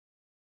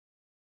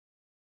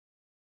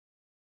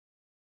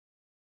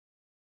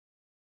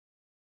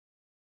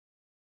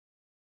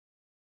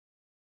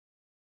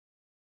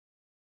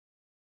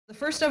The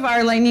first of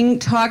our lightning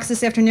talks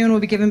this afternoon will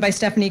be given by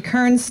Stephanie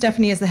Kerns.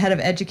 Stephanie is the head of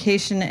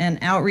education and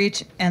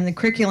outreach and the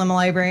curriculum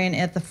librarian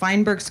at the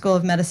Feinberg School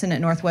of Medicine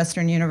at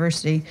Northwestern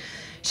University.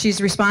 She's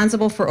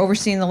responsible for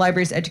overseeing the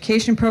library's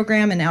education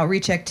program and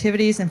outreach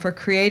activities and for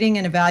creating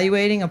and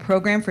evaluating a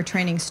program for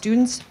training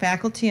students,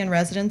 faculty, and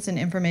residents in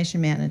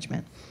information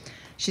management.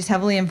 She's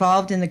heavily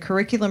involved in the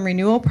curriculum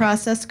renewal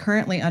process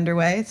currently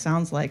underway,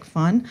 sounds like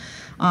fun,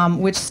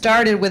 which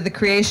started with the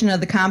creation of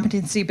the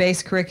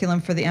competency-based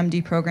curriculum for the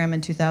MD program in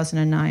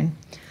 2009.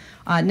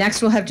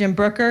 Next, we'll have Jim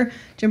Brucker.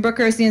 Jim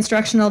Brucker is the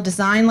instructional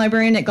design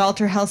librarian at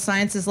Galter Health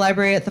Sciences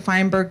Library at the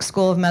Feinberg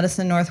School of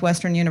Medicine,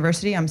 Northwestern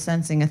University. I'm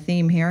sensing a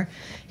theme here.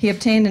 He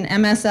obtained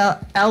an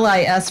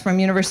MS-LIS from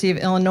University of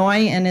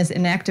Illinois and is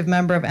an active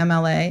member of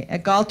MLA.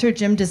 At Galter,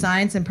 Jim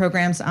designs and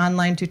programs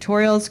online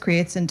tutorials,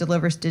 creates and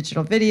delivers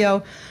digital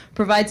video,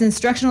 provides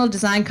instructional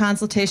design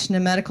consultation to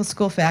medical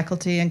school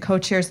faculty, and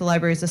co-chairs the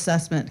library's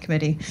assessment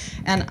committee.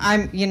 And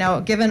I'm,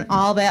 given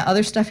all that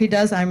other stuff he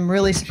does, I'm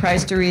really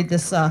surprised to read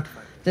this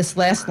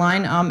last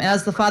line.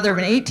 As the father of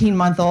an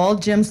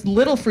 18-month-old, Jim's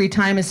little free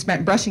time is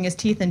spent brushing his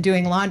teeth and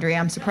doing laundry.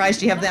 I'm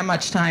surprised you have that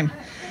much time.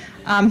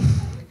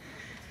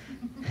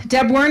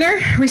 Deb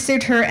Werner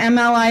received her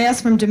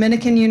MLIS from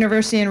Dominican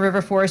University in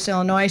River Forest,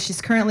 Illinois.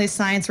 She's currently a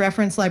science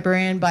reference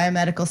librarian,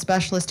 biomedical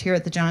specialist here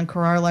at the John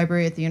Carrar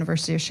Library at the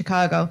University of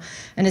Chicago,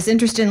 and is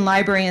interested in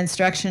library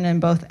instruction in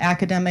both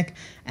academic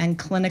and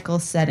clinical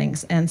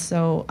settings. And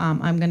so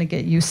I'm going to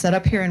get you set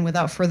up here, and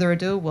without further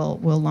ado, we'll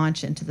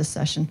launch into the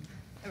session.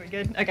 Are we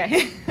good?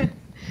 Okay.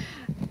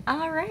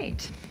 All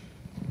right.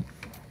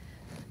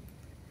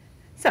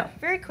 So,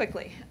 very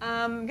quickly,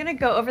 I'm going to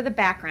go over the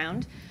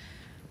background.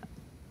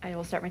 I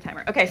will start my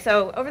timer. Okay,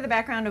 so over the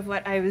background of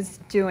what I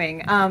was doing.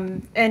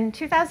 In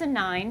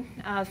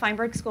 2009,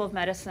 Feinberg School of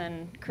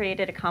Medicine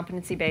created a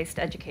competency-based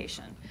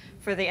education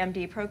for the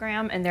MD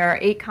program, and there are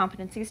 8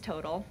 competencies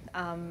total.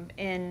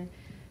 In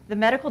the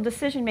medical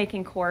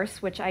decision-making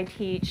course, which I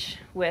teach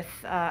with,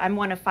 I'm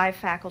one of 5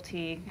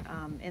 faculty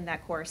in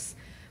that course,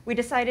 we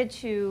decided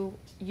to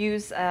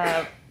use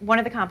one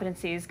of the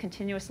competencies,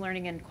 continuous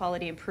learning and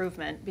quality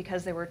improvement,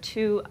 because there were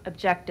 2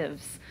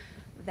 objectives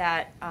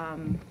that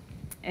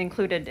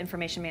included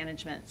information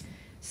management.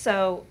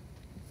 So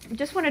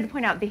just wanted to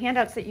point out the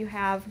handouts that you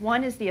have.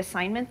 One is the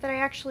assignment that I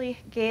actually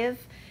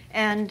gave,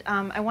 and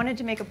I wanted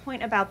to make a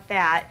point about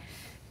that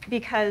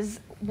because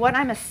what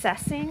I'm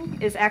assessing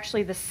is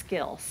actually the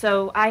skill.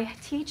 So I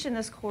teach in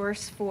this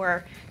course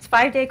it's a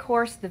 5-day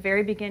course at the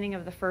very beginning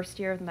of the first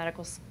year of the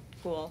medical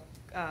school,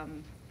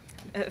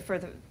 for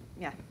the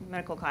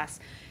medical class.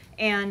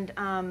 And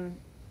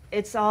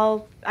it's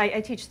all,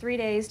 I teach 3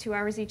 days, 2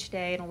 hours each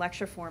day in a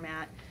lecture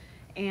format.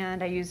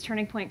 And I use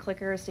turning point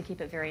clickers to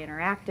keep it very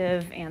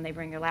interactive, and they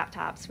bring their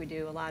laptops. We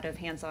do a lot of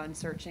hands-on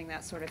searching,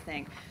 that sort of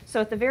thing. So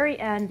at the very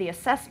end, the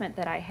assessment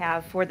that I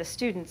have for the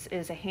students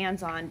is a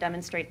hands-on,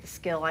 demonstrate the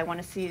skill. I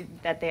want to see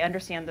that they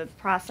understand the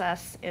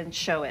process and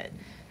show it.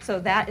 So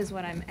that is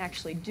what I'm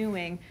actually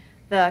doing.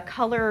 The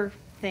color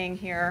thing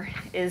here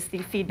is the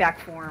feedback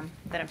form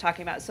that I'm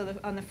talking about. So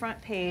on the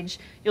front page,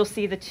 you'll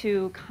see the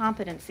 2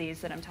 competencies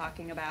that I'm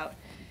talking about.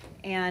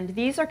 And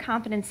these are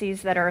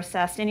competencies that are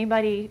assessed.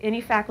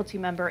 Any faculty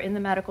member in the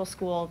medical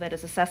school that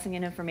is assessing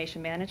an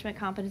information management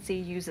competency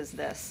uses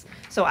this.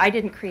 So I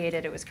didn't create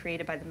it. It was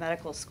created by the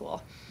medical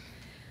school.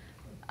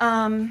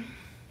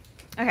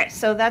 Okay,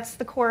 so that's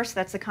the course.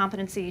 That's the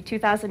competency.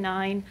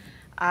 2009,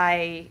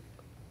 I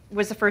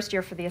was the first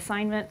year for the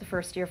assignment, the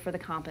first year for the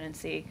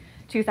competency.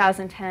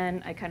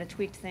 2010, I kind of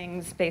tweaked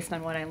things based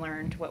on what I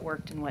learned, what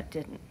worked and what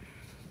didn't.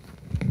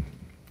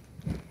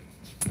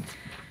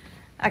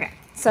 Okay.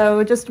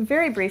 So just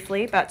very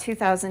briefly about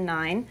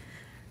 2009,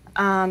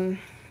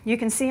 you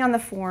can see on the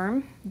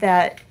form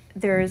that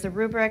there is a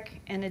rubric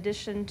in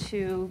addition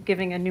to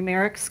giving a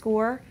numeric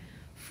score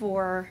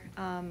with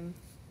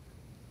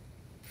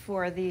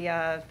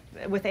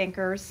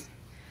anchors.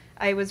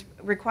 I was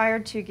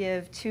required to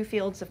give 2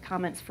 fields of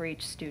comments for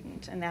each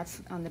student, and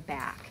that's on the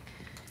back.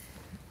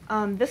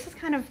 This is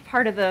kind of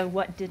part of the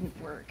what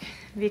didn't work,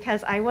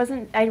 because I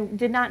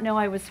did not know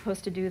I was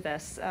supposed to do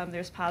this.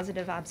 There's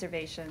positive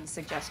observations,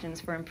 suggestions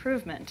for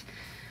improvement.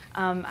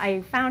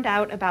 I found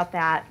out about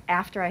that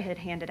after I had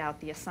handed out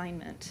the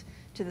assignment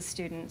to the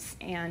students,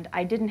 and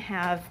I didn't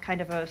have kind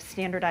of a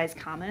standardized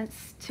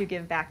comments to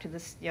give back to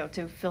this,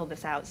 to fill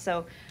this out.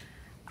 So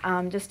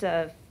just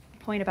a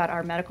point about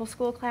our medical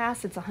school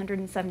class, it's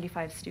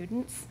 175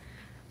 students.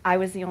 I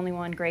was the only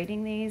one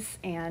grading these,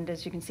 and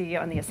as you can see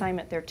on the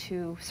assignment, there are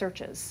 2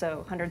 searches. So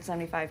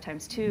 175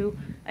 times 2,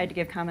 I had to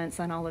give comments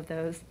on all of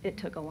those. It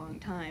took a long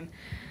time.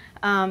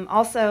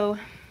 Also,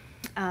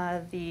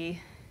 the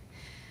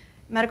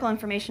Medical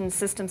Information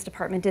Systems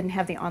Department didn't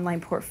have the online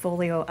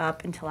portfolio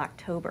up until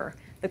October.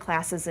 The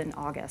class is in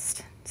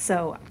August.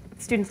 So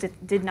students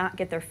did not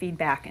get their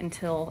feedback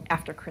until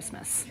after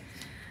Christmas.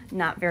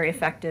 Not very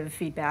effective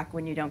feedback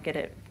when you don't get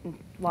it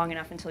long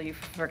enough until you've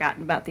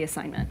forgotten about the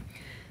assignment.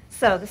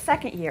 So the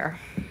second year,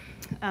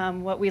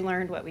 what we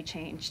learned, what we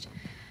changed.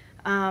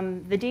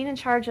 The dean in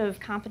charge of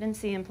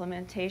competency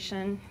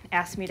implementation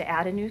asked me to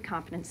add a new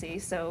competency.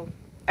 So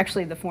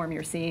actually the form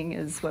you're seeing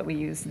is what we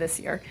used this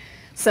year.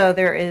 So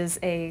there is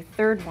a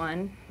third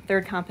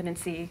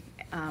competency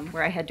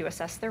where I had to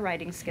assess their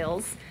writing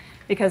skills,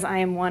 because I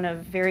am one of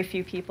very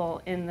few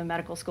people in the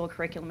medical school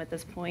curriculum at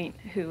this point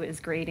who is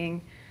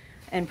grading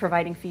and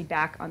providing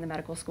feedback on the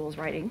medical school's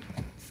writing,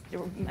 the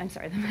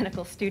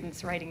medical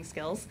students' writing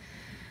skills.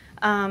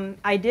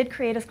 I did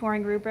create a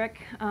scoring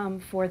rubric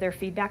for their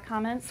feedback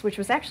comments, which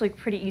was actually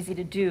pretty easy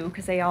to do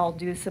because they all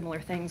do similar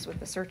things with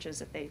the searches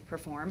that they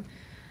perform,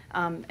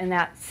 and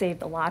that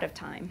saved a lot of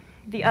time.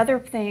 The other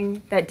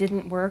thing that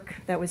didn't work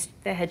that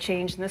had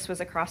changed, and this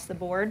was across the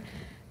board,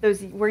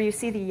 those where you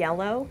see the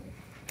yellow,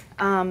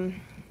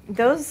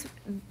 those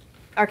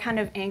are kind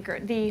of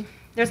anchored.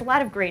 There's a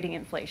lot of grading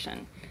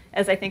inflation,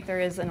 as I think there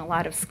is in a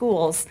lot of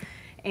schools,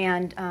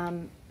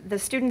 and the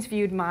students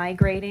viewed my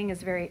grading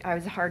as I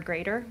was a hard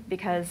grader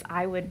because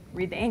I would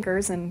read the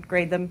anchors and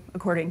grade them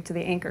according to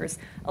the anchors.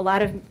 A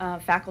lot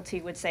of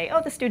faculty would say,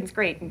 oh, the student's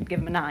great, and give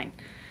them a 9.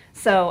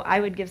 So I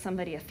would give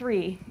somebody a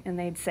 3, and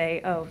they'd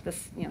say, oh,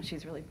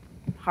 she's really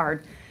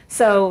hard.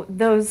 So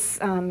those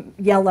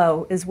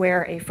yellow is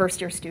where a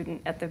first-year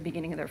student at the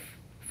beginning of their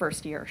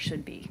first year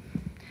should be.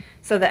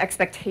 So the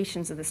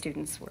expectations of the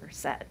students were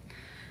set,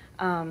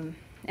 and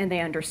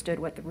they understood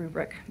what the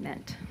rubric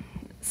meant.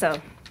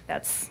 So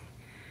that's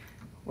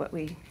what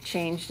we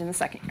changed in the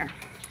second year.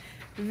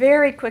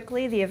 Very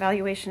quickly, the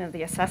evaluation of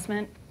the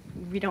assessment,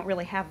 we don't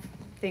really have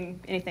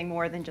anything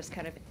more than just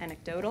kind of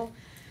anecdotal.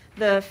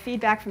 The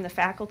feedback from the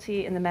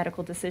faculty in the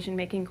medical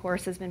decision-making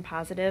course has been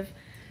positive.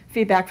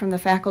 Feedback from the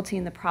faculty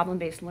in the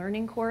problem-based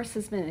learning course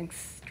has been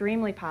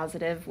extremely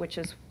positive, which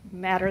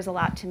matters a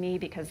lot to me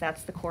because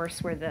that's the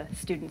course where the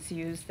students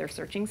use their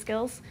searching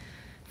skills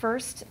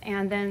first.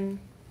 And then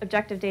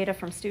objective data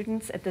from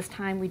students. At this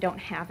time, we don't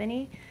have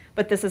any,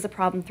 but this is a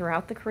problem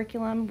throughout the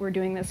curriculum. We're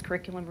doing this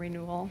curriculum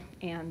renewal,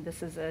 and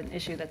this is an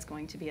issue that's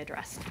going to be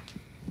addressed.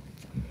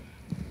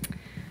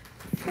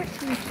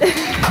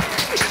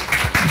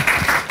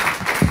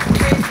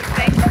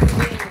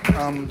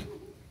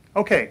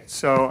 Okay,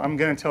 so I'm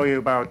going to tell you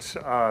about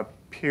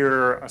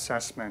peer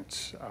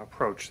assessment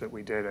approach that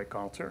we did at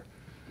Galter.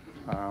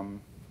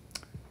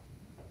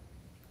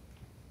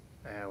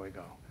 There we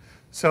go.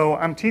 So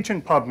I'm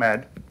teaching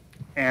PubMed,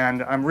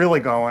 and I'm really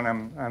going.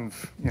 I'm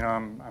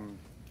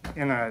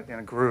in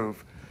a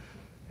groove,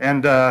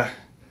 and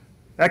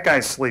that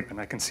guy's sleeping.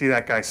 I can see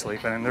that guy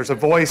sleeping, and there's a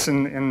voice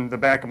in the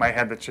back of my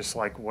head that's just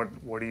like, what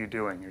are you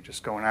doing? You're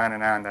just going on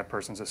and on. That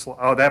person's asleep.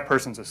 Oh, that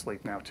person's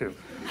asleep now too.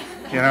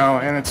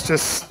 And it's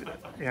just,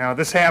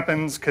 this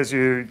happens because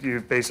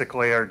you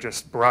basically are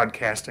just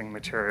broadcasting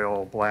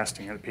material,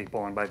 blasting it at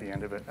people, and by the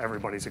end of it,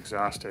 everybody's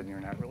exhausted, and you're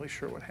not really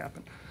sure what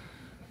happened.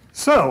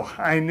 So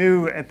I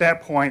knew at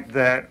that point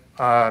that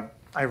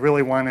I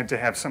really wanted to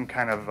have some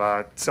kind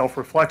of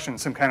self-reflection,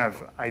 some kind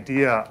of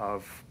idea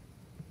of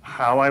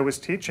how I was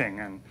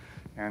teaching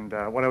and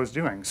what I was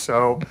doing.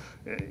 So,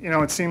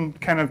 it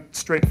seemed kind of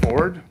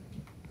straightforward.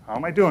 How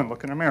am I doing?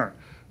 Look in a mirror.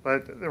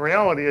 But the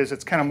reality is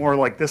it's kind of more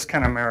like this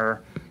kind of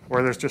mirror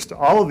where there's just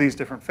all of these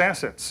different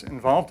facets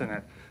involved in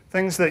it.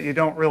 Things that you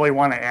don't really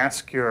want to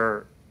ask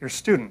your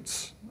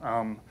students.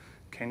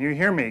 Can you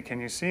hear me? Can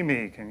you see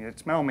me? Can you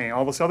smell me?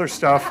 All this other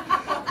stuff.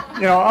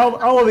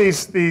 All of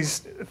these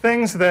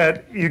things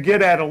that you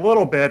get at a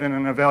little bit in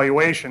an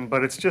evaluation,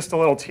 but it's just a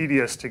little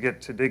tedious to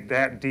dig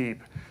that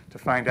deep to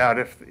find out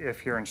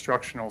if your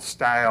instructional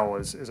style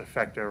is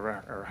effective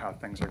or how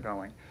things are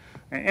going.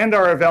 And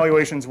our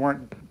evaluations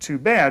weren't too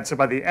bad, so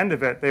by the end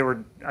of it, they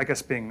were, I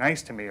guess, being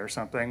nice to me or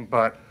something,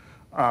 but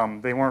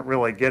they weren't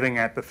really getting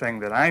at the thing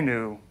that I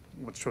knew,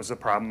 which was the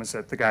problem, is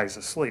that the guy's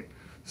asleep.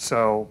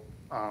 So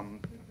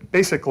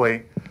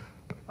basically,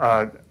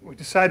 we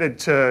decided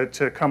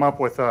to come up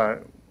with a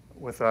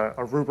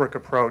rubric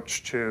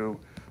approach to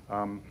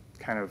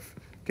kind of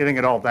getting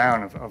it all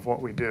down of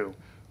what we do,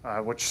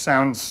 which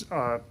sounds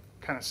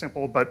kind of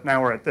simple, but now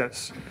we're at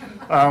this,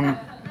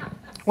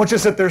 which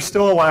is that there's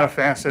still a lot of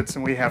facets,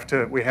 and we have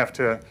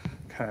to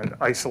kind of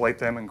isolate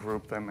them and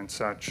group them and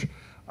such.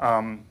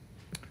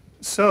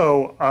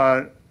 So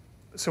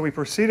we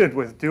proceeded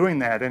with doing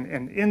that,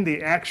 and in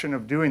the action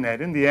of doing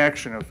that, in the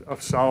action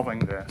of solving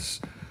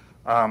this,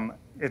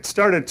 it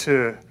started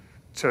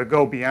to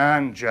go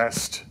beyond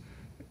just,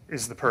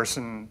 is the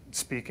person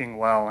speaking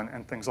well,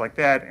 and things like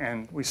that.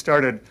 And we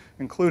started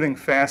including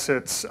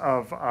facets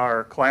of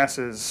our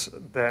classes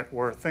that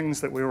were things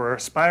that we were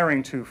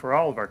aspiring to for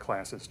all of our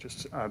classes,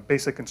 just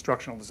basic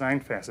instructional design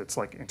facets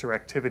like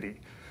interactivity,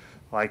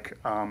 like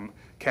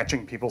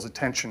catching people's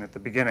attention at the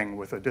beginning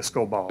with a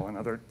disco ball and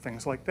other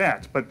things like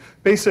that. But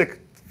basic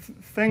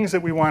things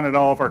that we wanted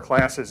all of our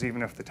classes,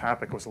 even if the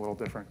topic was a little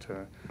different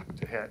to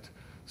hit.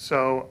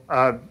 So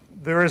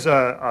there is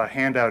a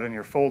handout in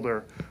your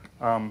folder.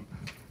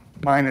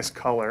 Mine is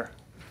color.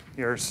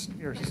 Yours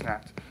is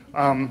not.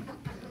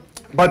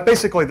 But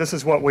basically, this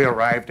is what we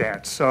arrived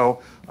at.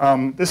 So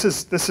this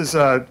is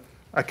a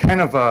kind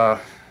of I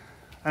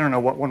don't know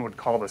what one would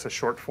call this, a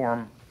short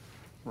form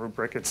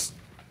rubric. It's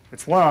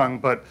it's long,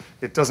 but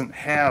it doesn't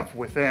have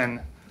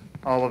within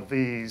all of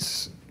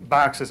these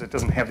boxes, it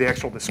doesn't have the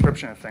actual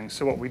description of things.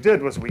 So what we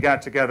did was we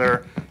got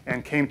together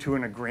and came to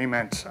an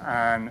agreement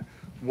on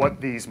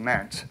what these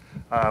meant.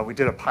 We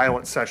did a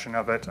pilot session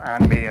of it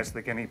on me as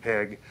the guinea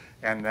pig,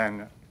 and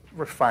then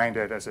refined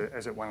it as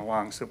it went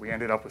along, so that we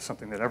ended up with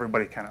something that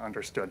everybody kind of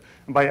understood.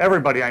 And by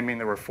everybody, I mean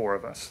there were 4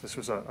 of us. This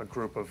was a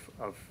group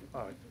of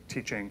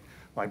teaching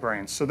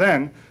librarians. So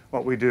then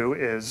what we do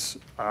is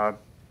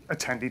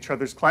attend each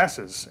other's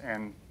classes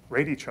and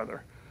rate each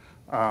other.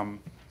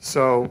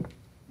 So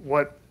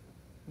what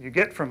you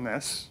get from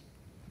this,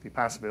 the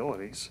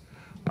possibilities,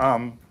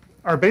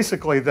 are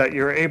basically that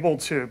you're able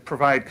to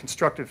provide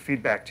constructive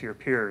feedback to your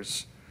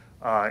peers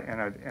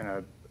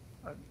in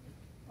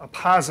a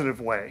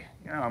positive way,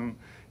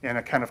 in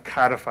a kind of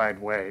codified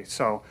way.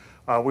 So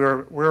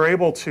we're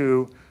able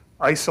to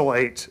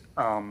isolate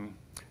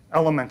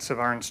elements of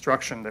our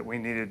instruction that we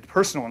needed,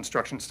 personal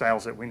instruction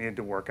styles that we needed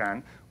to work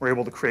on. We're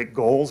able to create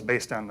goals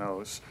based on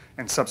those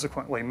and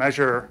subsequently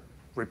measure,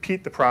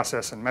 repeat the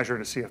process and measure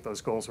to see if those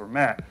goals were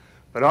met.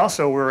 But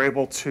also we're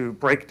able to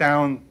break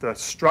down the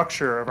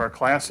structure of our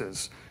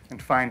classes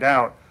and find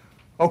out,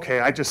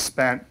 okay, I just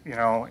spent,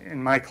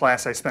 in my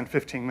class I spent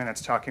 15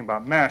 minutes talking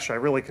about mesh. I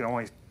really could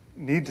only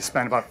need to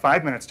spend about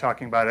 5 minutes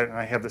talking about it, and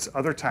I have this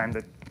other time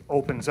that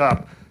opens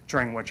up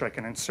during which I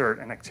can insert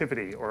an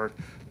activity, or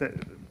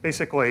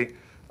basically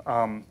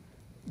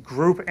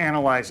group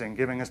analyzing,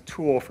 giving us a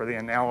tool for the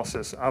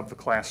analysis of the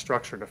class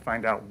structure to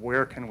find out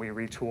where can we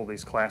retool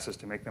these classes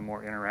to make them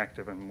more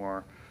interactive and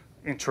more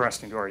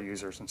interesting to our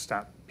users and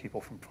stop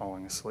people from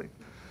falling asleep.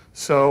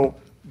 So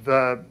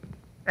the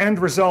end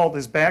result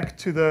is back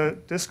to the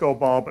disco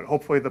ball, but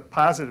hopefully the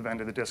positive end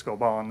of the disco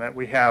ball, in that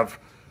we have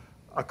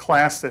a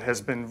class that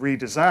has been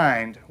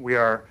redesigned. We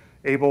are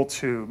able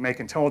to make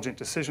intelligent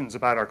decisions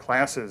about our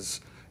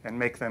classes and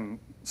make them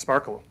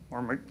sparkle,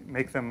 or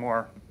make them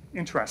more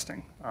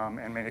interesting,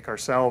 and make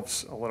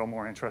ourselves a little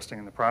more interesting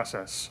in the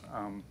process.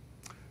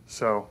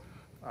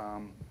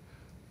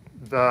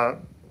 The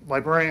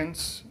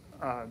librarians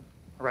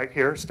right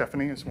here,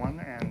 Stephanie is one,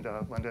 and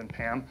Linda and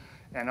Pam.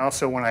 And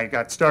also when I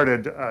got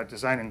started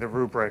designing the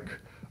rubric,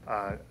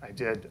 I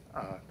did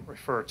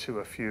refer to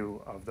a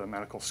few of the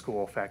medical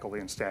school faculty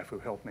and staff who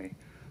helped me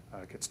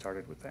get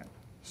started with that.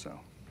 So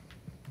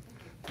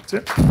that's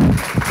it.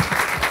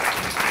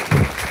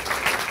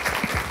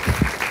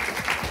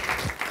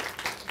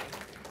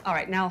 All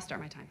right, now I'll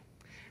start my time.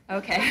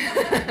 Okay.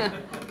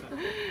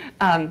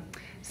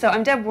 So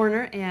I'm Deb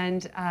Werner,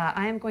 and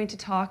I am going to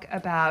talk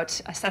about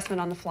assessment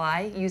on the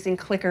fly using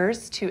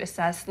clickers to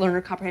assess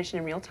learner comprehension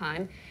in real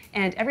time.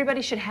 And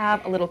everybody should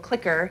have a little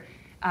clicker.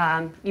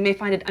 You may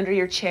find it under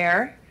your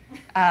chair.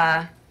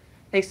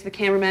 Thanks to the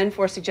cameramen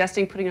for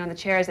suggesting putting it on the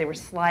chair as they were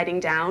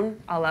sliding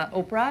down, a la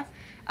Oprah.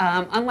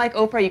 Unlike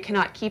Oprah, you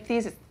cannot keep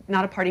these. It's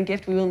not a parting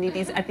gift. We will need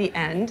these at the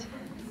end.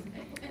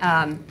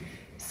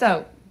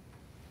 So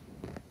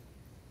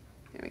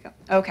there we go.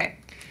 Okay.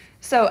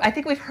 So I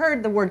think we've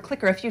heard the word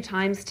clicker a few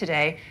times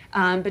today,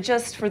 but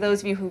just for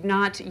those of you who've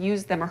not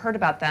used them or heard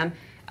about them,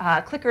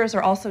 clickers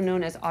are also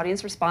known as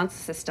audience response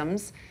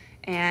systems,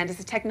 and it's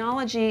a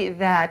technology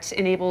that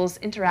enables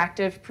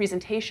interactive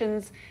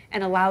presentations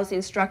and allows the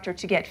instructor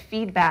to get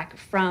feedback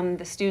from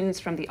the students,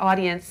 from the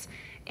audience,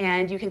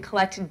 and you can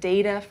collect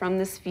data from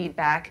this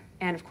feedback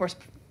and, of course,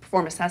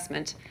 perform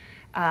assessment.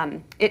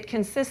 It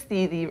consists,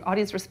 the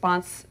audience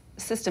response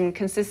system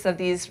consists of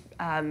these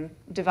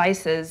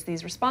devices,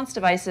 these response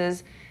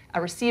devices,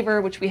 a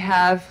receiver, which we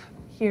have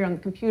here on the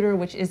computer,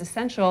 which is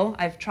essential.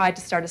 I've tried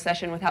to start a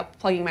session without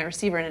plugging my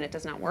receiver in and it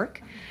does not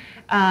work.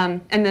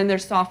 And then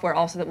there's software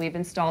also that we've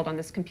installed on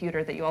this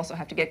computer that you also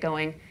have to get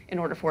going in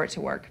order for it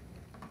to work.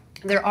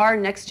 There are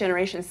next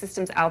generation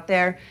systems out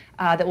there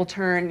that will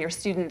turn your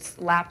student's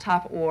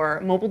laptop or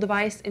mobile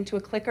device into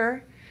a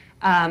clicker.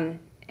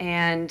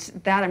 And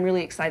that I'm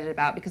really excited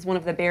about, because one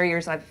of the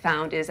barriers I've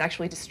found is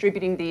actually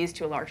distributing these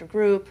to a larger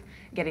group,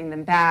 getting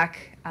them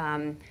back,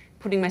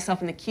 putting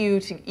myself in the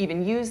queue to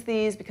even use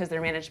these because they're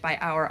managed by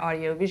our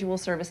audio-visual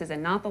services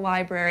and not the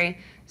library.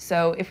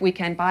 So if we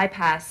can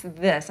bypass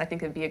this, I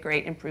think it would be a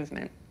great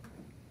improvement.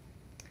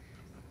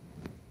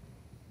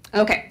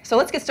 Okay, so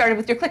let's get started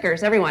with your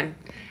clickers, everyone.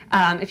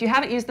 If you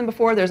haven't used them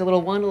before, there's a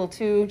little 1, a little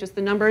 2, just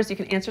the numbers. You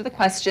can answer the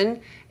question,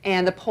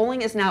 and the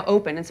polling is now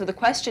open. And so the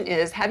question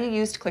is, have you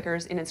used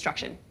clickers in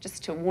instruction?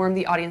 Just to warm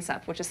the audience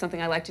up, which is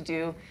something I like to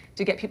do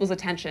to get people's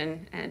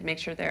attention and make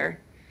sure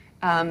they're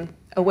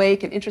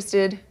awake and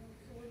interested.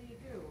 So what do you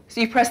do?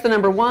 So you press the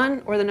number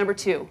 1 or the number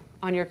 2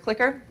 on your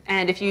clicker,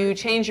 and if you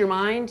change your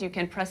mind, you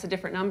can press a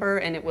different number,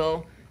 and it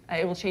will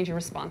change your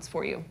response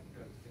for you.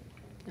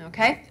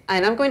 Okay,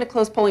 and I'm going to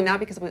close polling now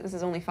because this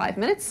is only 5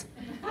 minutes.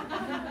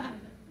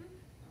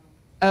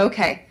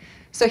 Okay,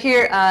 so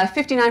here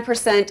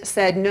 59%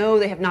 said no,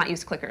 they have not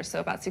used clickers,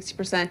 so about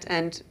 60%,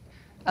 and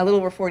a little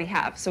over 40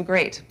 have, so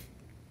great.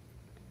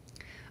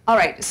 All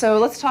right, so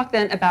let's talk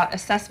then about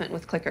assessment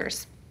with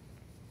clickers.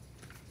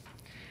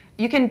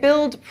 You can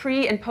build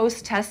pre and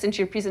post tests into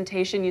your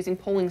presentation using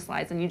polling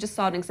slides, and you just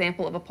saw an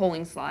example of a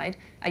polling slide.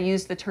 I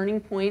used the Turning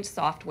Point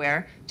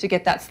software to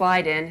get that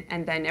slide in,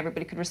 and then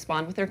everybody could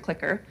respond with their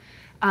clicker.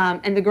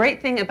 And the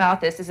great thing about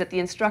this is that the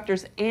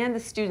instructors and the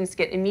students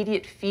get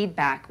immediate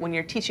feedback when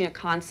you're teaching a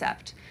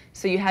concept.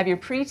 So you have your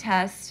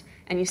pre-test,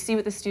 and you see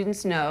what the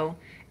students know,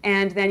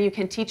 and then you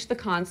can teach the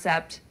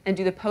concept and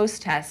do the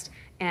post-test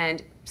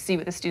and see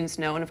what the students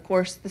know, and of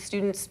course the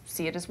students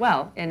see it as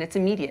well, and it's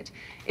immediate.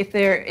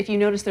 If you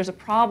notice there's a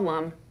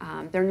problem,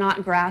 they're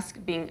not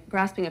grasping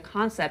a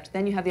concept,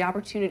 then you have the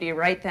opportunity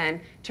right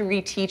then to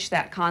reteach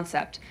that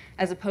concept,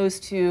 as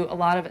opposed to a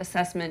lot of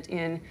assessment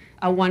in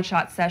a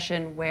one-shot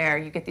session where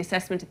you get the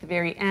assessment at the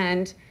very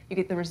end, you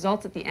get the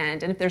results at the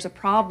end, and if there's a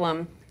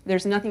problem,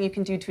 there's nothing you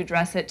can do to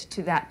address it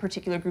to that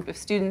particular group of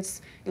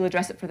students. You'll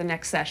address it for the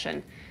next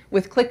session.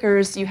 With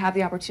clickers, you have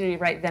the opportunity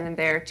right then and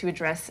there to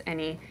address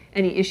any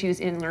issues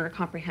in learner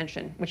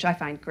comprehension, which I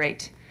find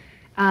great.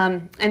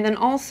 And then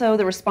also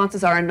the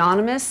responses are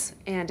anonymous,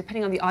 and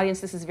depending on the audience,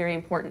 this is very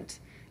important.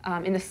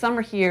 In the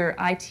summer here,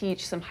 I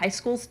teach some high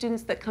school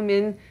students that come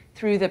in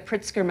through the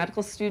Pritzker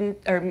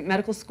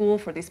medical school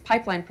for these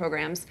pipeline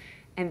programs,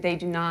 and they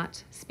do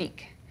not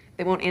speak.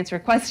 They won't answer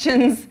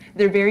questions.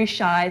 They're very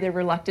shy. They're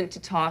reluctant to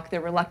talk.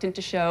 They're reluctant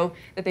to show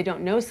that they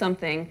don't know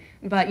something.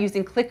 But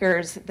using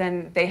clickers,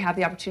 then they have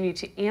the opportunity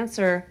to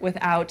answer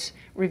without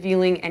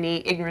revealing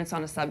any ignorance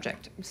on a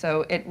subject.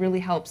 So it really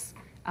helps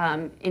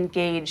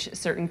engage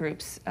certain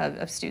groups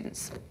of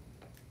students.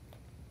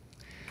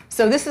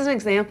 So this is an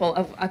example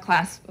of a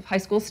class of high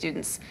school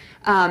students.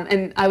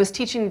 And I was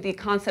teaching the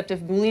concept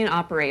of Boolean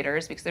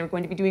operators because they were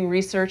going to be doing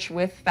research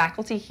with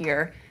faculty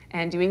here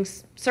and doing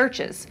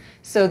searches.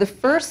 So the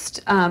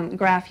first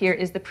graph here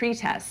is the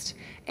pretest,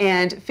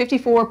 and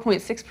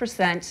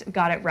 54.6%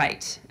 got it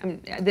right.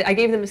 I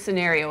gave them a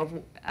scenario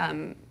of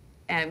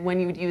and when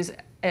you would use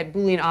a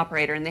Boolean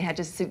operator, and they had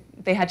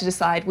to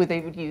decide whether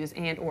they would use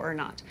and or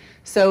not.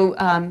 So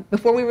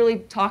before we really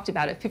talked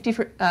about it,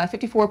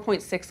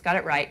 54.6 got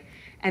it right,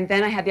 and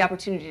then I had the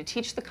opportunity to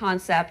teach the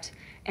concept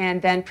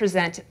and then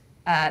present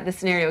the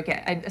scenario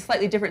again, a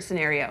slightly different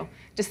scenario,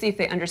 to see if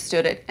they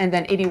understood it, and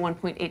then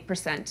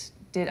 81.8%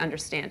 did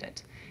understand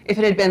it. If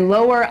it had been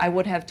lower, I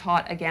would have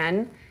taught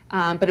again,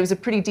 but it was a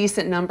pretty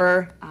decent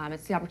number.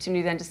 It's the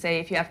opportunity then to say,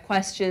 if you have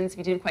questions, if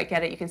you didn't quite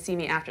get it, you can see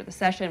me after the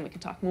session, we can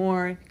talk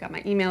more, you've got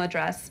my email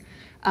address.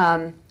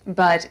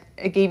 But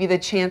it gave you the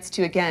chance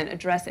to, again,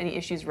 address any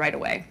issues right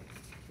away.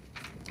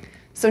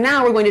 So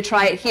now we're going to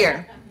try it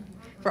here.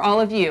 For all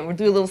of you, we'll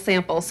do a little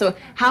sample. So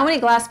how many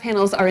glass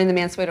panels are in the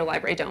Mansueto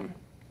Library Dome?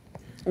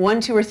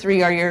 1, 2, or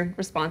 3 are your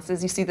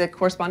responses. You see the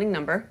corresponding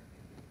number.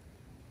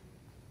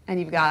 And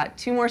you've got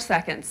 2 more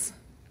seconds.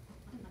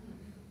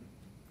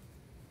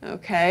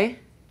 OK.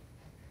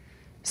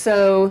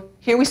 So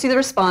here we see the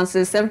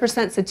responses. 7%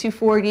 said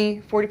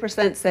 240,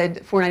 40%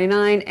 said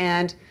 499,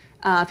 and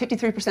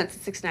 53% said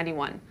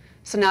 691.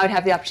 So now I'd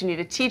have the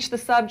opportunity to teach the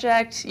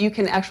subject. You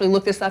can actually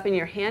look this up in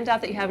your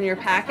handout that you have in your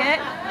packet.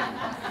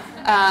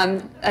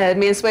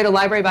 Mansueto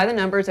Library by the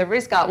numbers.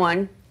 Everybody's got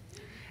one.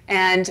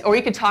 Or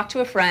you could talk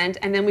to a friend,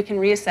 and then we can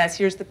reassess.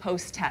 Here's the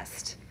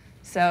post-test.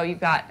 So you've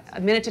got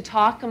a minute to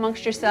talk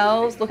amongst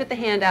yourselves. Look at the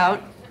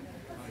handout.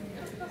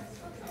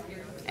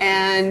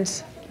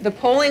 And the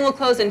polling will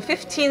close in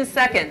 15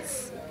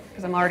 seconds,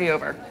 because I'm already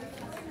over.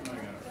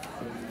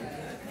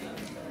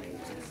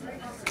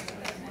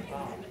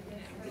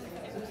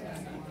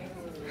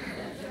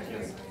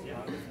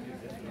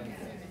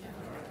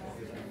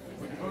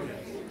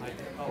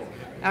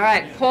 All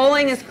right,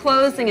 polling is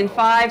closing in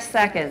 5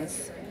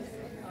 seconds.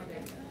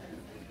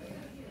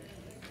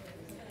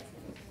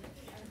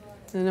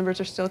 The numbers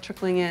are still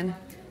trickling in.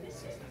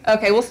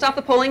 OK, we'll stop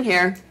the polling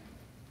here.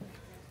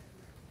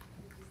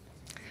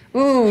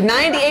 Ooh,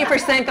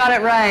 98% got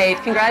it right.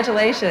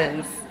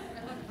 Congratulations.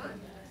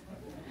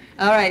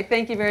 All right,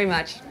 thank you very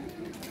much.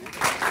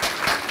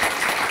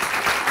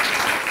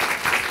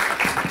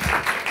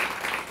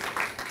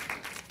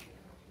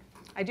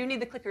 I do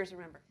need the clickers,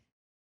 remember.